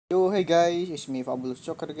Yo, hey guys, it's me Fabulous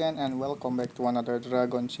Joker again, and welcome back to another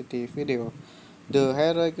Dragon City video. The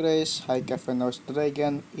heroic race High Cavernous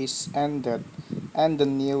Dragon is ended, and the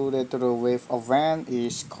new retro wave event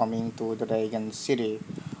is coming to Dragon City.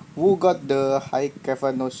 Who got the High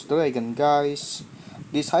Cavernous Dragon, guys?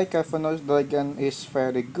 This High Cavernous Dragon is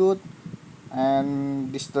very good,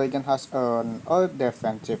 and this dragon has an earth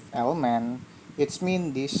defensive element. It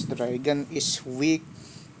means this dragon is weak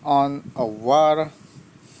on a war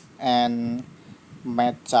and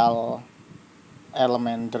metal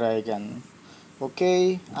element dragon.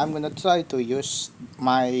 Okay, I'm gonna try to use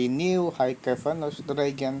my new High Cavernous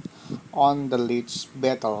dragon on the Lich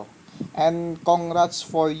battle. And congrats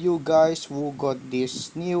for you guys who got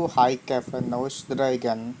this new High Cavernous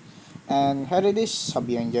dragon. And here it is. Hope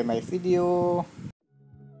you enjoy my video.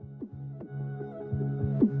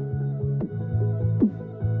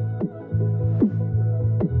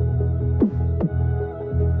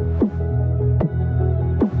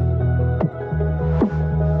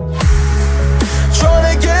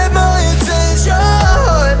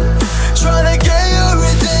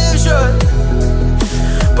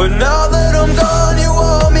 But now that I'm gone, you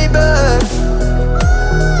want me back.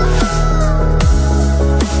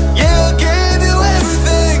 Yeah, I gave you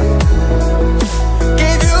everything.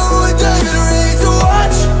 Gave you a diamond ring to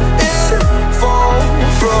watch it fall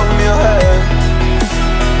from your head.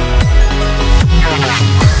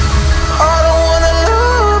 I don't wanna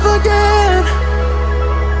love again,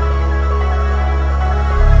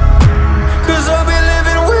 'cause I'll be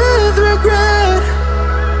living with regret.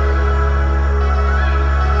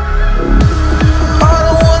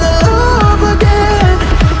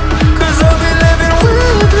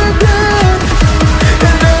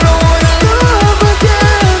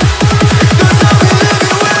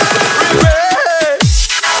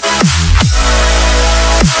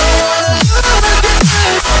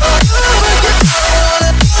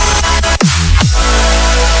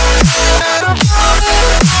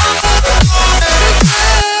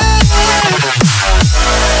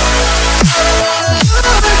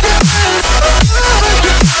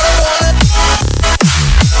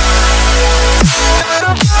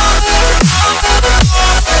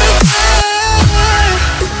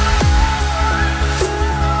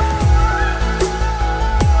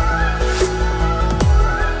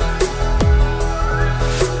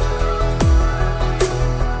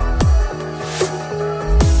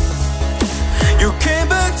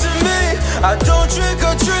 I don't trick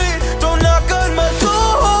or treat, don't knock on my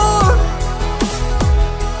door.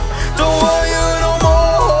 Don't want you no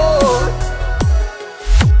more.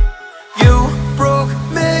 You broke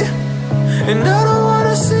me, and I don't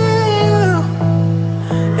wanna see you,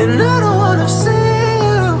 and I don't wanna see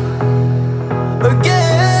you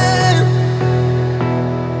again.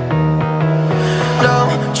 Now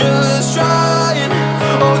just trying,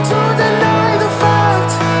 oh, don't deny the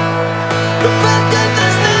fact that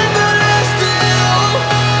there's never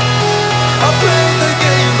I played the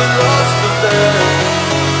game but lost the bet.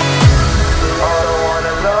 I don't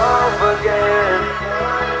wanna love again.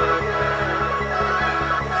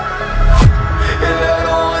 Yeah, I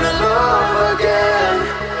don't wanna love again.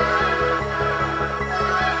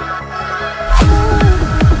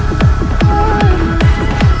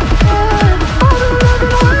 I've been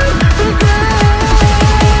living with regret.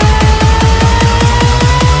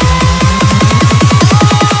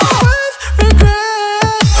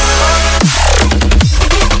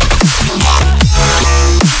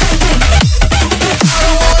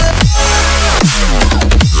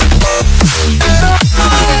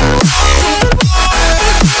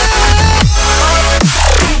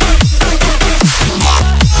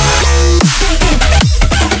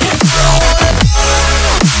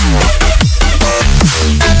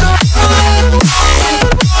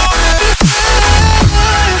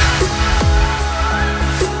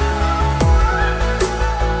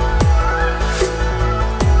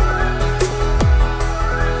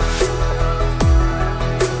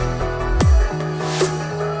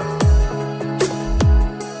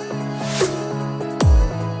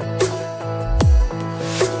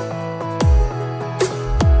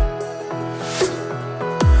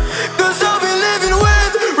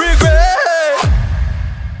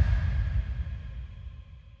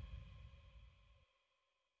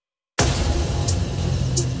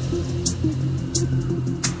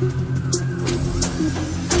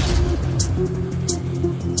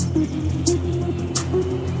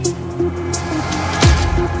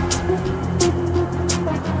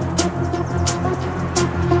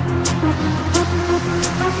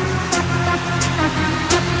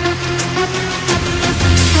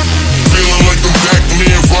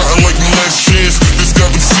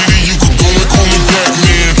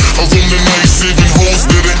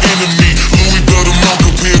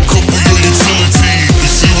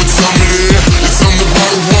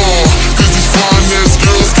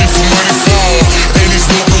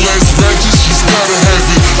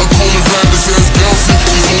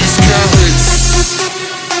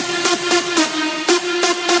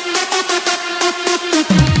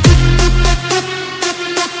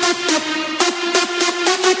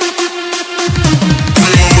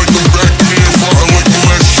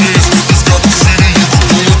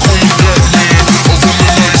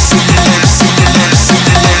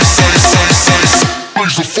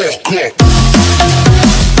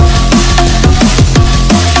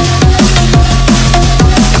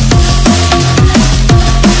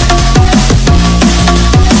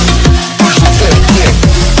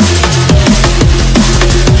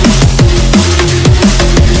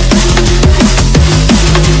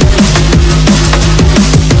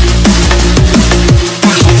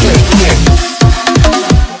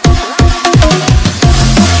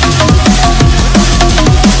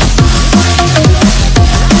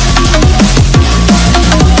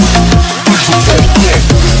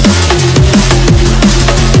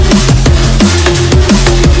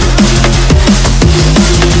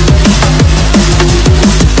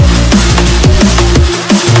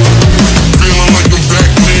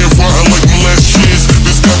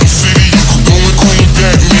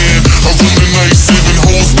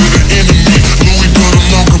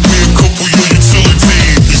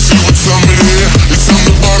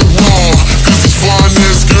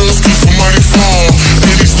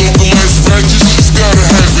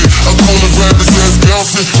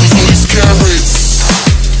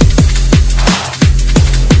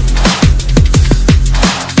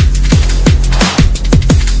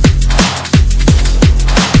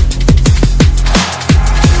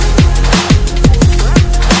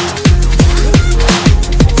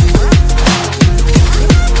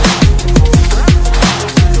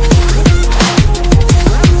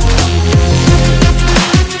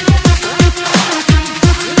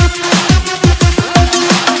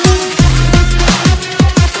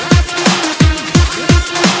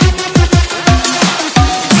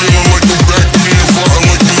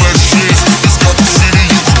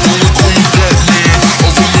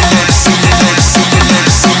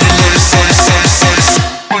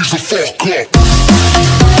 Fuck up.